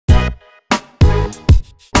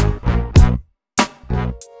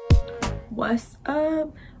What's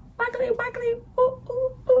up? Waggly.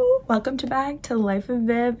 Ooh. Welcome back to Life of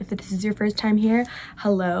Viv. If this is your first time here,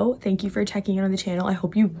 hello. Thank you for checking in on the channel. I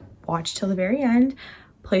hope you watched till the very end.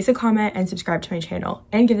 Place a comment and subscribe to my channel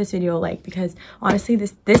and give this video a like, because honestly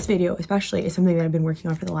this video especially is something that I've been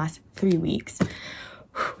working on for the last 3 weeks.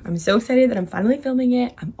 I'm so excited that I'm finally filming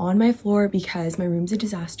it. I'm on my floor because my room's a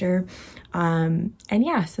disaster. And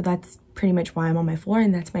yeah, so that's pretty much why I'm on my floor,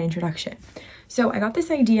 and that's my introduction. So I got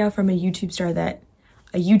this idea from a YouTuber,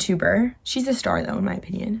 she's a star though in my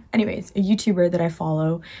opinion. Anyways, a YouTuber that I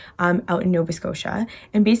follow out in Nova Scotia,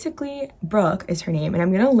 and basically Brooke is her name, and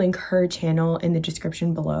I'm gonna link her channel in the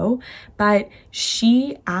description below. But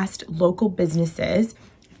she asked local businesses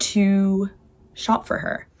to shop for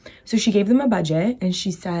her. So she gave them a budget and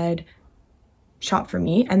she said, shop for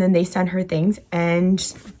me, and then they sent her things and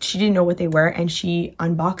she didn't know what they were, and she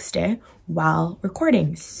unboxed it while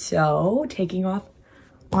recording. So taking off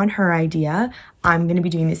on her idea, I'm gonna be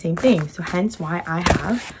doing the same thing. So hence why I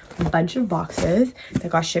have a bunch of boxes that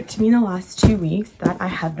got shipped to me in the last 2 weeks that I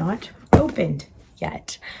have not opened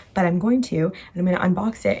yet, but I'm going to, and I'm gonna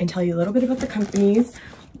unbox it and tell you a little bit about the companies,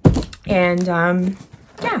 and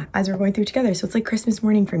yeah, as we're going through together. So it's like Christmas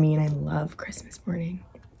morning for me, and I love Christmas morning.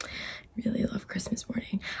 Really love Christmas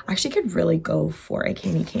morning. I actually could really go for a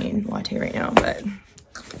candy cane latte right now, but I'm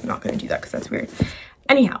not gonna do that because that's weird.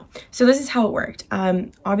 Anyhow, so this is how it worked.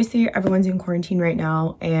 Obviously everyone's in quarantine right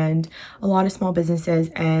now, and a lot of small businesses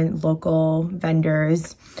and local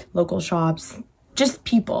vendors, local shops, just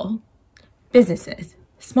people, businesses,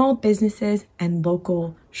 small businesses and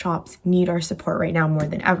local shops need our support right now more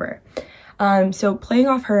than ever. So playing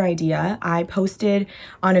off her idea, I posted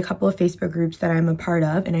on a couple of Facebook groups that I'm a part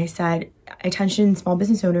of, and I said, attention small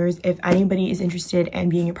business owners, if anybody is interested in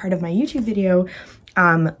being a part of my YouTube video,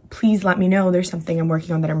 please let me know. There's something I'm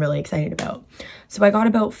working on that I'm really excited about. So I got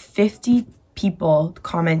about 50 people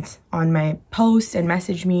comment on my post and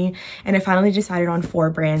message me, and I finally decided on 4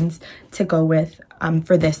 brands to go with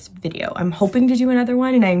for this video. I'm hoping to do another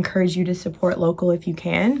one, and I encourage you to support local if you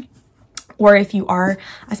can. Or if you are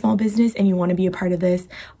a small business and you want to be a part of this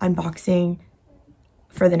unboxing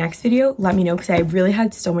for the next video, let me know, because I really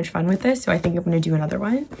had so much fun with this. So I think I'm going to do another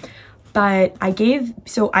one. But I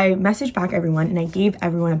messaged back everyone, and I gave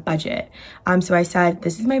everyone a budget. So I said,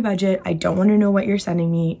 this is my budget. I don't want to know what you're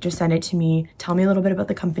sending me. Just send it to me. Tell me a little bit about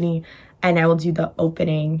the company, and I will do the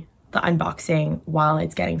opening, the unboxing while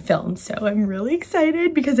it's getting filmed. So I'm really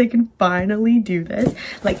excited because I can finally do this.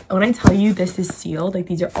 Like, when I tell you this is sealed, like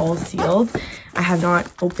these are all sealed. I have not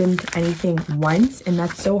opened anything once, and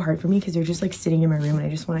that's so hard for me because they're just like sitting in my room and I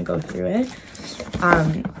just want to go through it.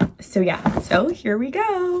 So yeah, so here we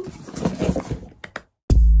go.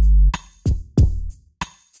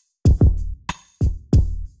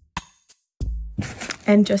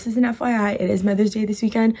 And just as an FYI, it is Mother's Day this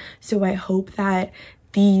weekend, so I hope that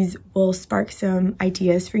these will spark some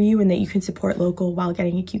ideas for you and that you can support local while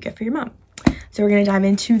getting a cute gift for your mom. So we're gonna dive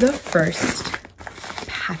into the first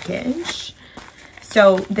package.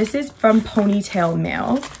 So this is from Ponytail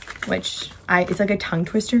Mail, which it's like a tongue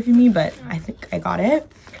twister for me, but I think I got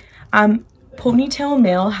it. Ponytail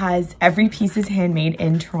Mail has every piece is handmade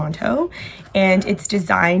in Toronto, and it's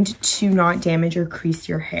designed to not damage or crease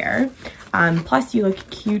your hair. Plus you look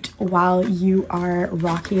cute while you are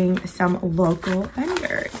rocking some local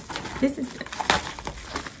vendors. This is it.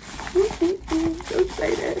 I'm so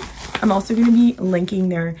excited. I'm also going to be linking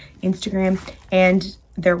their Instagram and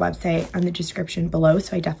their website on the description below,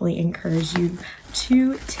 so I definitely encourage you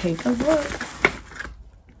to take a look.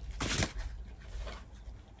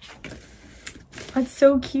 That's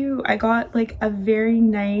so cute. I got like a very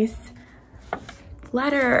nice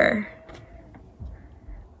letter.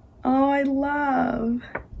 Oh, I love.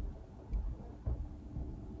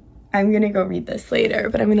 I'm gonna go read this later,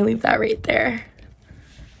 but I'm gonna leave that right there.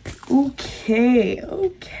 Okay,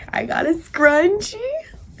 I got a scrunchie,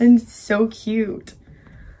 and it's so cute.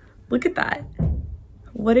 Look at that.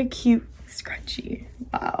 What a cute scrunchie.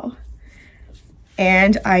 Wow.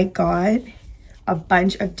 And I got a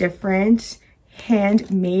bunch of different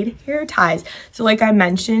handmade hair ties. So like I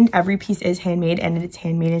mentioned, every piece is handmade, and it's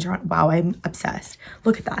handmade in Toronto. Wow, I'm obsessed.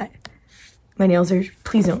 Look at that. My nails are,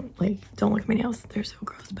 please don't look at my nails. They're so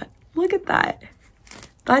gross, but look at that.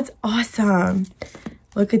 That's awesome.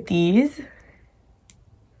 Look at these.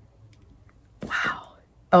 Wow.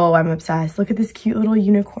 Oh, I'm obsessed. Look at this cute little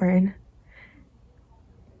unicorn.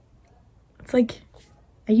 It's like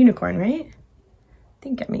a unicorn, right? I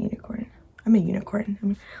think I'm a unicorn. I'm a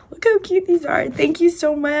unicorn. Look how cute these are. Thank you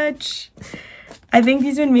so much. I think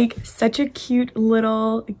these would make such a cute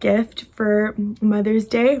little gift for Mother's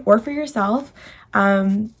Day or for yourself.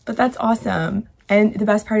 But that's awesome. And the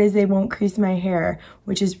best part is they won't crease my hair,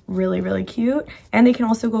 which is really, really cute. And they can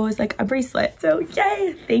also go as like a bracelet. So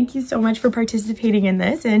yay! Thank you so much for participating in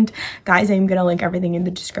this. And guys, I'm gonna link everything in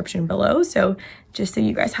the description below. So just so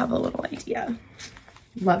you guys have a little idea.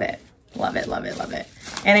 Love it. Love it, love it, love it.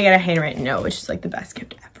 And I got a handwritten note, which is like the best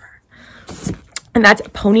gift ever. And that's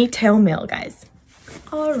Ponytail Mail, guys.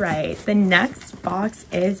 All right, the next box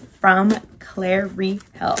is from Clary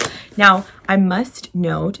Hill. Now, I must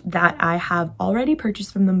note that I have already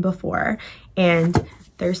purchased from them before, and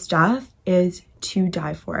their stuff is to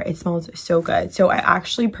die for. It smells so good. So I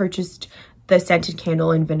actually purchased the scented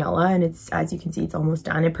candle in vanilla, and it's, as you can see, it's almost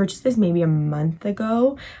done. I purchased this maybe a month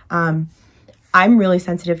ago. I'm really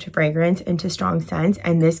sensitive to fragrance and to strong scents,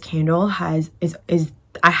 and this candle is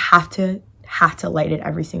I have to light it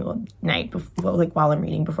every single night before, like while I'm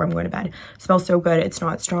reading, before I'm going to bed. It smells so good. It's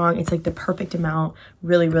not strong. It's like the perfect amount.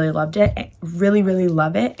 Really, really loved it. Really, really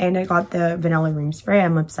love it. And I got the vanilla room spray.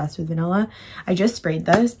 I'm obsessed with vanilla. I just sprayed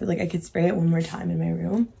this, but like I could spray it one more time in my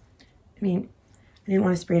room. I mean, I didn't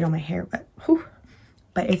want to spray it on my hair, but whew,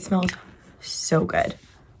 but it smells so good.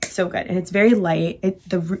 So good. And it's very light.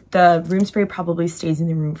 The room spray probably stays in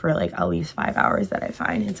the room for like at least 5 hours, that I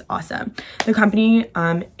find. It's awesome. The company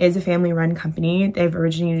is a family run company. They've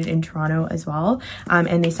originated in Toronto as well.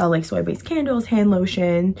 And they sell like soy-based candles, hand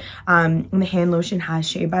lotion. And the hand lotion has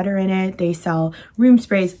shea butter in it. They sell room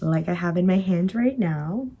sprays like I have in my hand right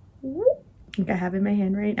now.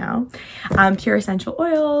 Pure essential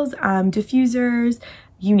oils, diffusers,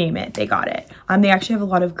 you name it, they got it. They actually have a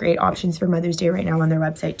lot of great options for Mother's Day right now on their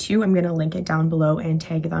website too. I'm gonna link it down below and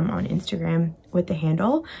tag them on Instagram with the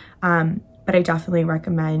handle. But I definitely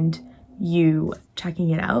recommend you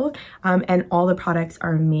checking it out. And all the products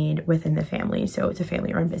are made within the family. So it's a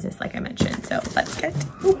family run business, like I mentioned. So let's get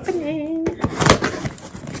opening.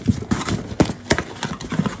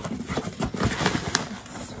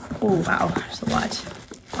 Oh, wow, there's a lot.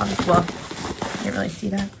 Well, I can't really see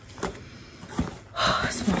that. Oh,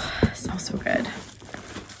 it smells so good.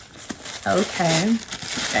 Okay,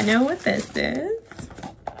 I know what this is.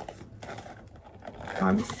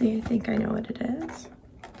 Obviously, I think I know what it is.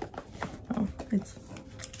 Oh, it's...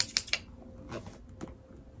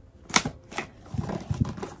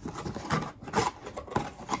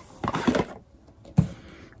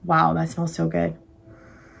 Wow, that smells so good.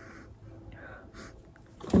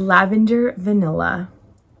 Lavender vanilla.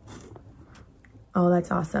 Oh,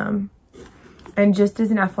 that's awesome. And just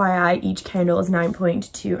as an FYI, each candle is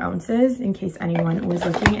 9.2 ounces in case anyone was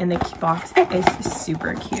looking, and the box is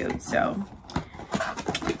super cute. So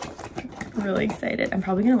really excited. I'm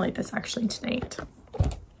probably gonna light this actually tonight.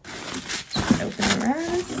 Just open the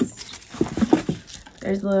rest.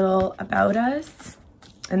 There's a little about us,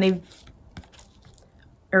 and they've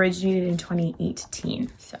originated in 2018.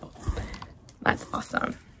 So that's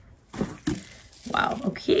awesome. Wow,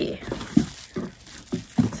 okay.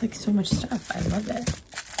 It's like so much stuff. I love it.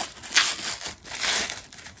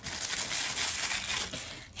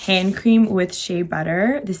 Hand cream with shea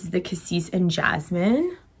butter. This is the Cassis and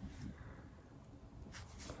Jasmine.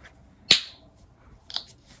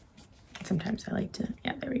 Sometimes I like to,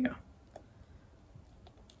 yeah, there we go.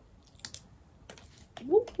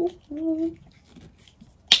 Woo, woo, woo.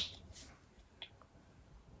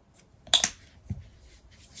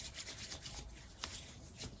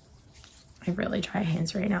 I have really dry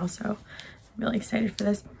hands right now, so I'm really excited for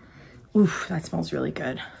this. Oof, that smells really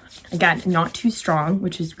good. Again, not too strong,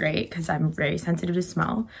 which is great because I'm very sensitive to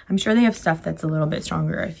smell. I'm sure they have stuff that's a little bit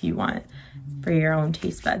stronger if you want for your own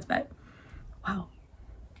taste buds, but wow,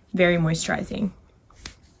 very moisturizing.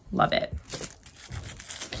 Love it.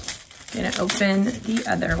 I'm gonna open the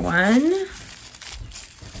other one.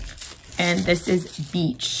 And this is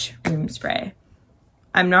Beach Room Spray.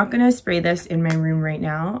 I'm not gonna spray this in my room right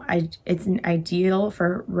now. It's an ideal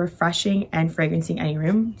for refreshing and fragrancing any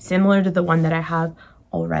room, similar to the one that I have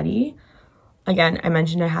already. Again, I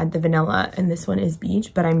mentioned I had the vanilla and this one is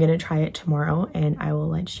beach, but I'm gonna try it tomorrow and I will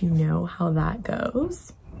let you know how that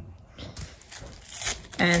goes.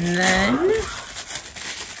 And then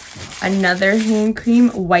another hand cream,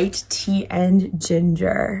 white tea and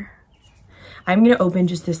ginger. I'm gonna open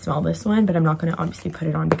just to smell this one, but I'm not gonna obviously put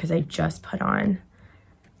it on because I just put on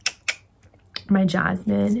my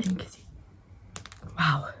jasmine. And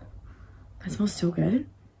wow, that smells so good.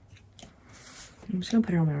 I'm just gonna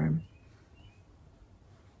put it on my arm.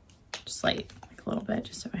 Just like a little bit,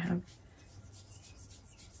 just so I have.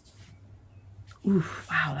 Ooh,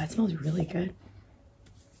 wow, that smells really good.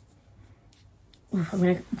 Ooh,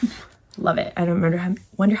 Love it. I don't wonder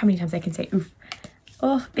how many times I can say oof.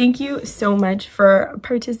 Oh, thank you so much for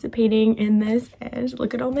participating in this, and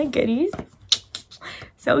look at all my goodies.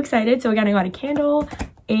 So excited. So again, I got a candle,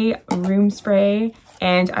 a room spray,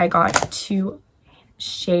 and I got 2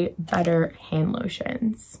 shea butter hand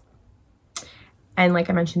lotions. And like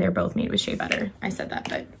I mentioned, they're both made with shea butter. I said that,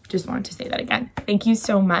 but just wanted to say that again. Thank you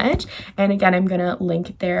so much. And again, I'm gonna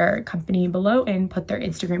link their company below and put their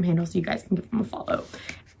Instagram handle so you guys can give them a follow.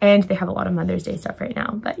 And they have a lot of Mother's Day stuff right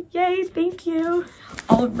now, but yay, thank you.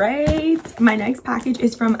 All right, my next package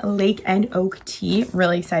is from Lake and Oak Tea.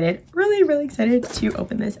 Really excited, really excited to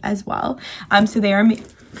open this as well. So they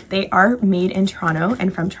are made in Toronto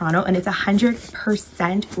and from Toronto, and it's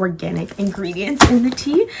 100% organic ingredients in the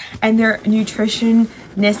tea, and they're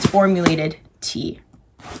nutritionist formulated tea.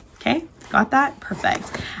 Okay, got that? Perfect.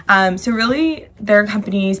 So really their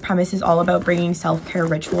company's premise is all about bringing self-care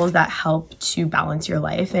rituals that help to balance your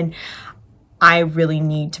life, and I really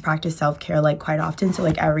need to practice self-care like quite often. So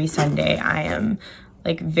like every Sunday I am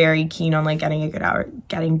like very keen on like getting a good hour,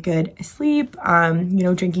 getting good sleep, you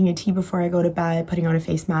know, drinking a tea before I go to bed, putting on a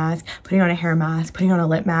face mask, putting on a hair mask, putting on a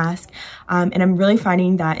lip mask. And I'm really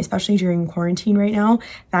finding that, especially during quarantine right now,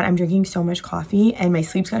 that I'm drinking so much coffee and my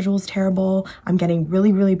sleep schedule is terrible. I'm getting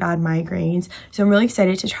really bad migraines. So I'm really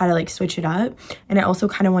excited to try to like switch it up. And I also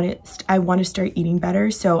kind of want to start eating better.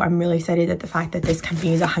 So I'm really excited at the fact that this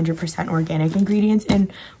company is 100% organic ingredients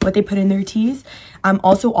in what they put in their teas.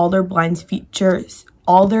 Also all their blends feature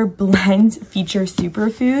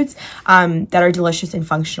superfoods that are delicious and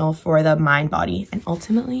functional for the mind, body, and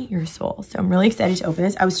ultimately your soul. So I'm really excited to open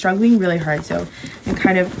this. I was struggling really hard, so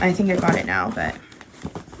I think I got it now, but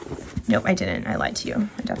nope, I didn't. I lied to you.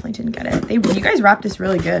 I definitely didn't get it. You guys wrapped this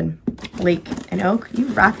really good. Lake and Oak, you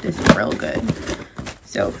wrapped this real good.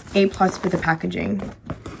 So A+ for the packaging.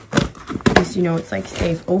 At least you know it's like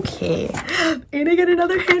safe. Okay. And I get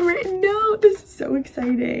another handwritten note. This is so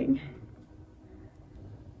exciting.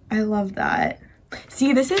 I love that.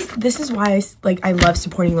 See, this is why I love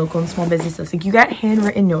supporting local and small businesses. Like, you get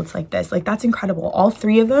handwritten notes like this. Like, that's incredible. All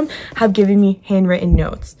 3 of them have given me handwritten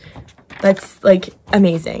notes. That's like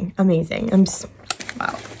amazing.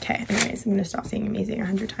 Wow. Okay, anyways, I'm gonna stop saying amazing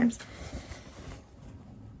 100 times.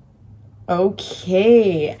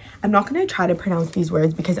 Okay, I'm not gonna try to pronounce these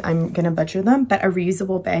words because I'm gonna butcher them, but a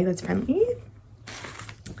reusable bag that's friendly.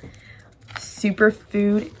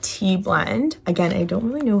 Superfood tea blend. Again, I don't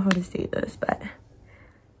really know how to say this, but I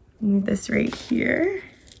need this right here.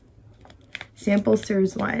 Sample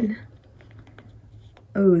serves 1.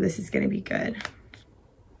 Oh, this is gonna be good.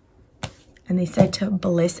 And they said to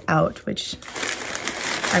bliss out, which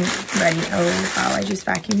I'm ready. Oh wow, I just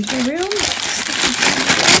vacuumed the room.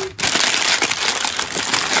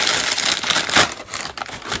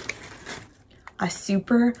 A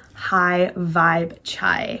super high vibe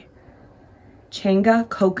chai. Changa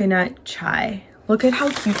coconut chai. Look at how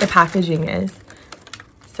cute the packaging is.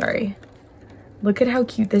 Sorry. Look at how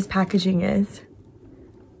cute this packaging is.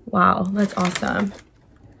 Wow, that's awesome.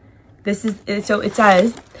 This is, so it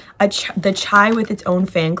says, the chai with its own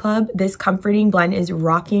fan club. This comforting blend is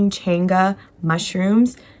rocking changa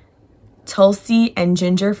mushrooms, tulsi, and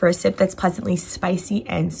ginger for a sip that's pleasantly spicy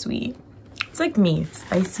and sweet. It's like me,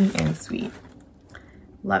 spicy and sweet.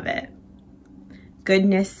 Love it.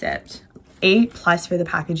 Goodness sipped. A+ for the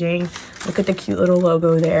packaging. Look at the cute little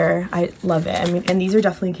logo there. I love it. I mean, and these are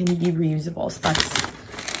definitely can be reusable, so that's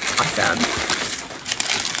awesome.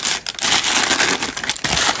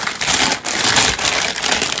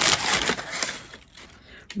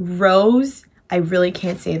 Rose, I really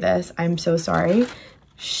can't say this. I'm so sorry.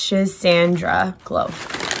 Shizandra Glow.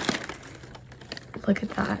 Look at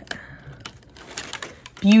that.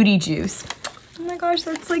 Beauty juice. Oh my gosh,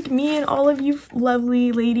 that's like me and all of you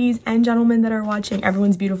lovely ladies and gentlemen that are watching.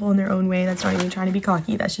 Everyone's beautiful in their own way. That's not even trying to be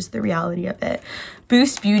cocky. That's just the reality of it.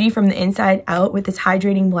 Boost beauty from the inside out with this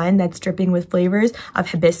hydrating blend that's dripping with flavors of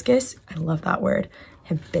hibiscus. I love that word.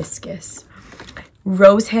 Hibiscus.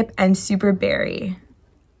 Rosehip and super berry.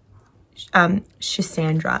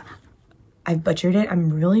 Shisandra. I've butchered it. I'm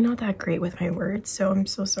really not that great with my words, so I'm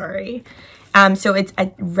so sorry. So it's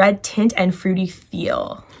a red tint and fruity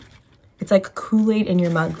feel. It's like Kool-Aid in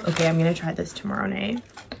your mug. Okay, I'm gonna try this tomorrow night.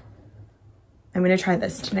 I'm gonna try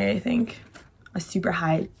this tonight, I think. A super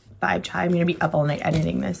high vibe chai. I'm gonna be up all night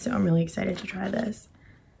editing this, so I'm really excited to try this.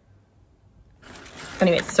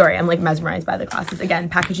 Anyways, sorry, I'm like mesmerized by the glasses. Again,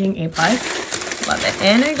 packaging A+. Love it.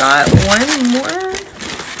 And I got one more.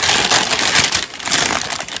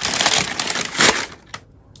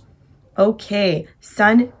 Okay,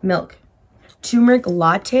 Sun Milk. Turmeric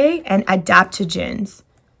latte and adaptogens.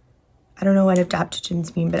 I don't know what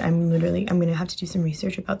adaptogens mean, but I'm gonna have to do some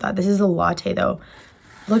research about that. This is a latte though.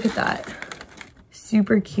 Look at that.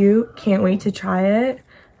 Super cute. Can't wait to try it.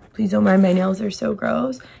 Please don't mind, my nails are so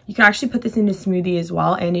gross. You can actually put this into smoothie as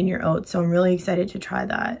well and in your oats, so I'm really excited to try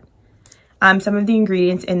that. Some of the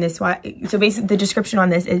ingredients in this one, so basically the description on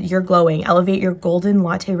this is: you're glowing. Elevate your golden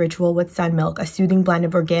latte ritual with sun milk, a soothing blend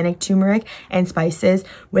of organic turmeric and spices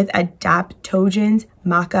with adaptogens,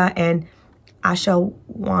 maca, and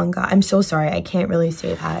ashwagandha. I'm so sorry, I can't really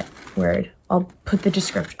say that word. I'll put the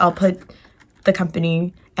description, I'll put the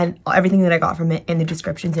company and everything that I got from it in the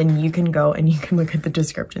descriptions, and you can go and you can look at the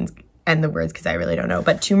descriptions and the words, because I really don't know.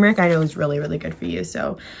 But turmeric I know is really, really good for you,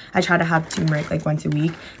 so I try to have turmeric like once a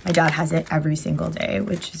week. My dad has it every single day,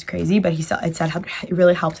 which is crazy, but it said it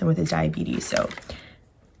really helps him with his diabetes, so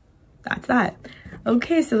that's that.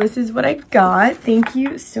 Okay, so this is what I got. Thank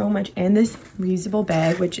you so much. And this reusable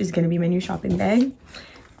bag, which is going to be my new shopping bag.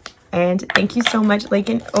 And thank you so much,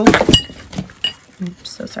 Lakin. Oh, I'm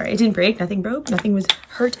so sorry. It didn't break. Nothing broke. Nothing was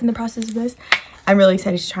hurt in the process of this. I'm really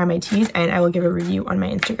excited to try my teas, and I will give a review on my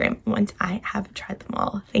Instagram once I have tried them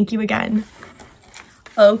all. Thank you again.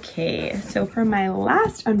 Okay, so for my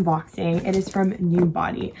last unboxing, it is from New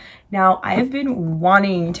Body. Now, I have been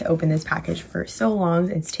wanting to open this package for so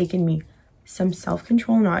long. It's taken me some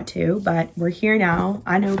self-control not to, but we're here now,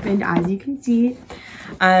 unopened, as you can see.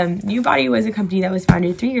 New Body was a company that was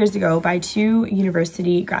founded 3 years ago by 2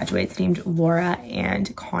 university graduates named Laura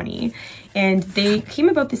and Connie. And they came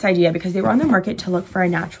about this idea because they were on the market to look for a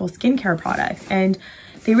natural skincare products. And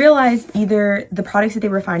they realized either the products that they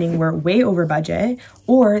were finding were way over budget,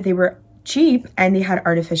 or they were cheap and they had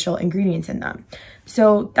artificial ingredients in them.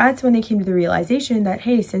 So that's when they came to the realization that,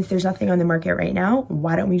 hey, since there's nothing on the market right now,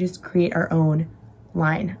 why don't we just create our own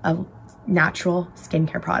line of natural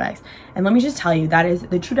skincare products? And let me just tell you, that is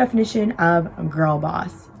the true definition of girl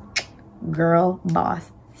boss. Girl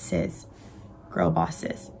boss sis. Girl boss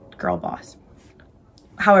sis. Girl boss.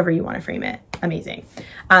 However you want to frame it. Amazing.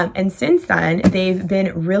 And since then, they've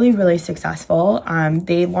been really, really successful.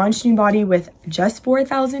 They launched New Body with just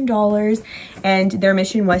 $4,000, and their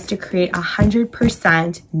mission was to create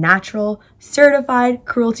 100% natural, certified,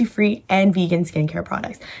 cruelty-free, and vegan skincare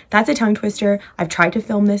products. That's a tongue twister. I've tried to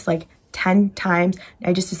film this like 10 times.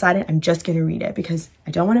 I just decided I'm just going to read it because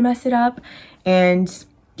I don't want to mess it up. And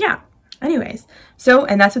yeah. Anyways, so,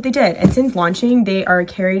 and that's what they did. And since launching, they are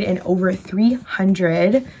carried in over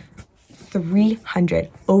 300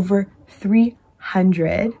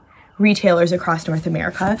 retailers across North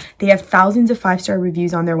America. They have thousands of 5-star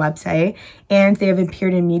reviews on their website, and they have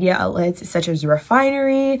appeared in media outlets such as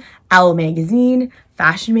Refinery, Elle Magazine,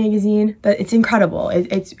 Fashion Magazine. But it's incredible.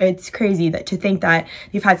 It's crazy that to think that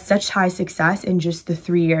they've had such high success in just the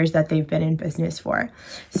 3 years that they've been in business for.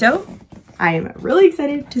 So I am really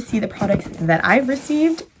excited to see the products that I've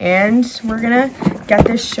received, and we're gonna get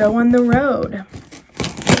this show on the road.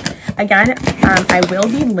 Again, I will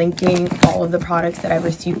be linking all of the products that I've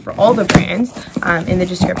received for all the brands in the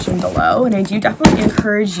description below, and I do definitely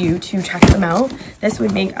encourage you to check them out. This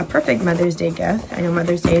would make a perfect Mother's Day gift. I know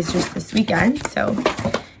Mother's Day is just this weekend, so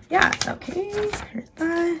yeah. Okay, here's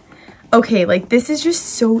that. Okay, like this is just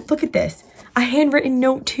so, look at this. A handwritten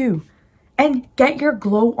note too. And get your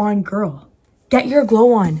glow on, girl. Get your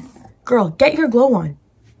glow on. Girl, get your glow on.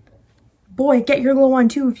 Boy, get your glow on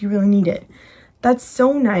too if you really need it. That's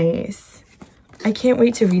so nice. I can't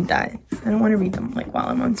wait to read that. I don't want to read them like while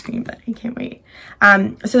I'm on screen, but I can't wait.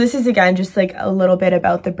 So this is again just like a little bit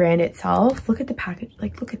about the brand itself. Look at the package.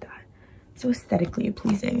 Like, look at that. So aesthetically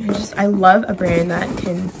pleasing. I love a brand that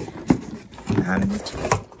can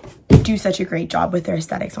do such a great job with their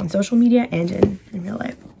aesthetics on social media and in real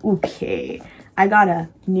life. Okay, I got a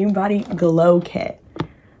New Body glow kit.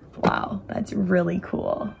 Wow, that's really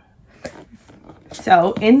cool.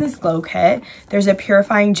 So in this glow kit, there's a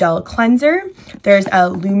purifying gel cleanser, there's a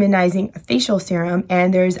luminizing facial serum,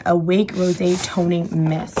 and there's a Wake Rosé toning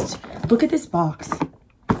mist. Look at this box.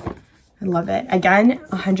 I love it. Again,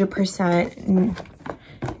 100%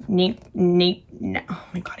 oh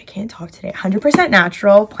my god, I can't talk today. 100%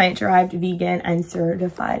 natural, plant-derived, vegan, and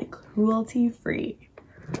certified cruelty-free.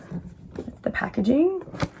 That's the packaging.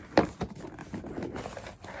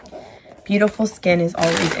 Beautiful skin is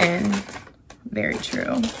always in. Very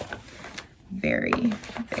true. Very,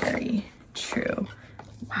 very true.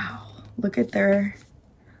 Wow. Look at that.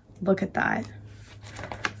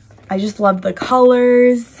 I just love the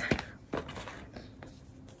colors.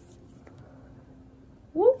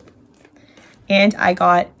 Whoop. And I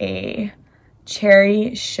got a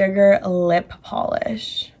cherry sugar lip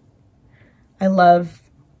polish. I love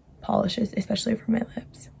polishes, especially for my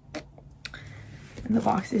lips. And the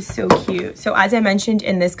box is so cute. So as I mentioned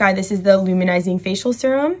in this guide, this is the Luminizing Facial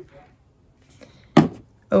Serum.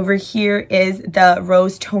 Over here is the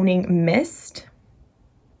Rose Toning Mist.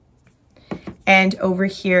 And over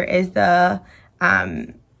here is the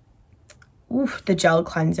gel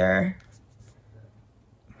cleanser.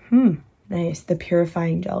 Nice, the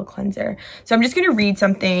purifying gel cleanser. So I'm just gonna read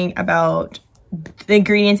something about the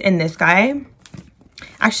ingredients in this guide.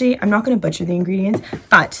 Actually, I'm not gonna butcher the ingredients,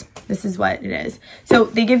 but this is what it is. So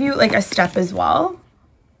they give you like a step as well.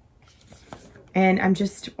 And I'm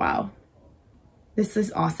just, wow, this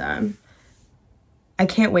is awesome. I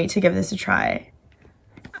can't wait to give this a try.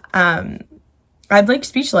 I'm like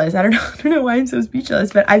speechless. I don't know why I'm so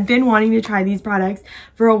speechless, but I've been wanting to try these products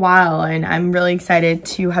for a while, and I'm really excited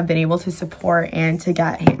to have been able to support and to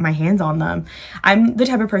get my hands on them. I'm the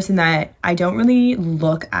type of person that I don't really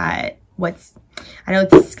look at I know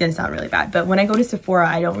it's gonna sound really bad, but when I go to Sephora,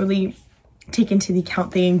 I don't really take into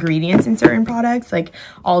account the ingredients in certain products. Like,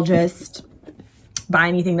 I'll just buy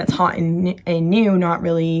anything that's hot and new, not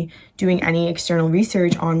really doing any external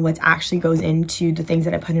research on what actually goes into the things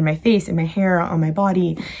that I put in my face, in my hair, on my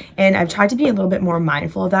body. And I've tried to be a little bit more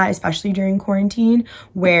mindful of that, especially during quarantine,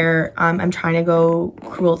 where I'm trying to go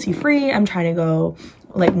cruelty free. I'm trying to go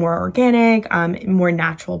like more organic, more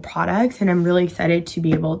natural products. And I'm really excited to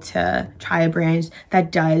be able to try a brand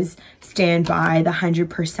that does stand by the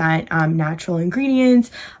 100% natural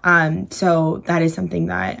ingredients. So that is something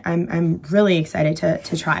that I'm really excited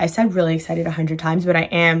to try. I've said really excited 100 times, but I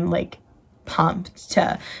am like pumped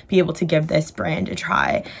to be able to give this brand a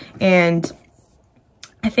try. And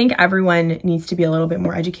I think everyone needs to be a little bit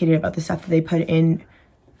more educated about the stuff that they put in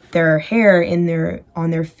their hair,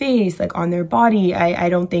 on their face, like on their body. I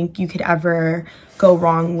don't think you could ever go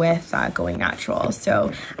wrong with going natural.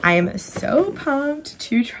 So I am so pumped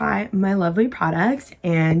to try my lovely products,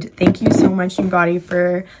 and thank you so much, New Body,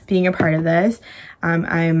 for being a part of this.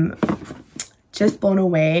 I'm just blown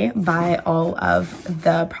away by all of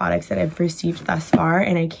the products that I've received thus far,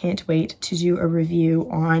 and I can't wait to do a review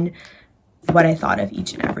on what I thought of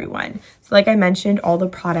each and every one. So like I mentioned, all the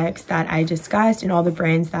products that I discussed and all the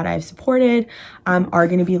brands that I've supported are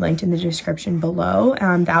going to be linked in the description below.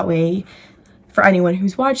 That way, for anyone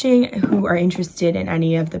who's watching who are interested in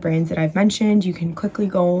any of the brands that I've mentioned, you can quickly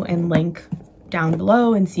go and link down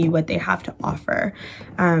below and see what they have to offer.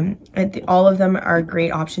 All of them are great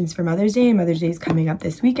options for Mother's Day, and Mother's Day is coming up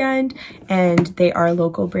this weekend, and they are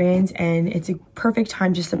local brands, and it's a perfect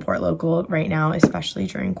time to support local right now, especially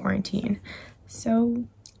during quarantine. So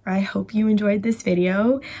I hope you enjoyed this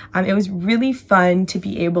video. It was really fun to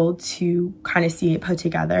be able to kind of see it put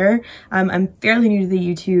together. I'm fairly new to the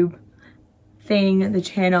YouTube thing, the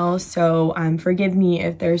channel, so forgive me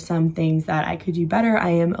if there's some things that I could do better.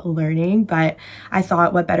 I am learning, but I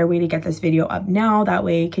thought what better way to get this video up now, that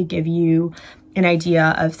way it could give you an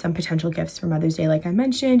idea of some potential gifts for Mother's Day, like I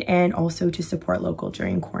mentioned, and also to support local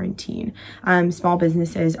during quarantine. Small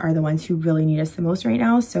businesses are the ones who really need us the most right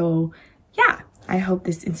now, so yeah, I hope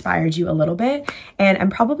this inspired you a little bit. And I'm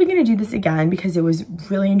probably going to do this again because it was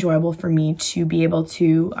really enjoyable for me to be able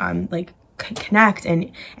to like connect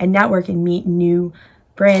and network and meet new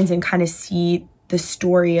brands and kind of see the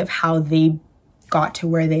story of how they got to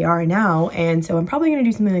where they are now. And so I'm probably going to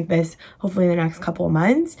do something like this hopefully in the next couple of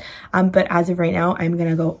months. But as of right now, I'm going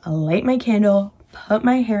to go light my candle, put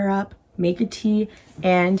my hair up, make a tea,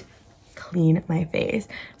 and clean my face.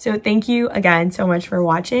 So thank you again so much for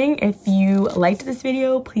watching. If you liked this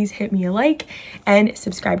video, please hit me a like and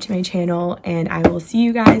subscribe to my channel, and I will see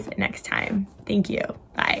you guys next time. Thank you.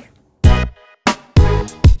 Bye.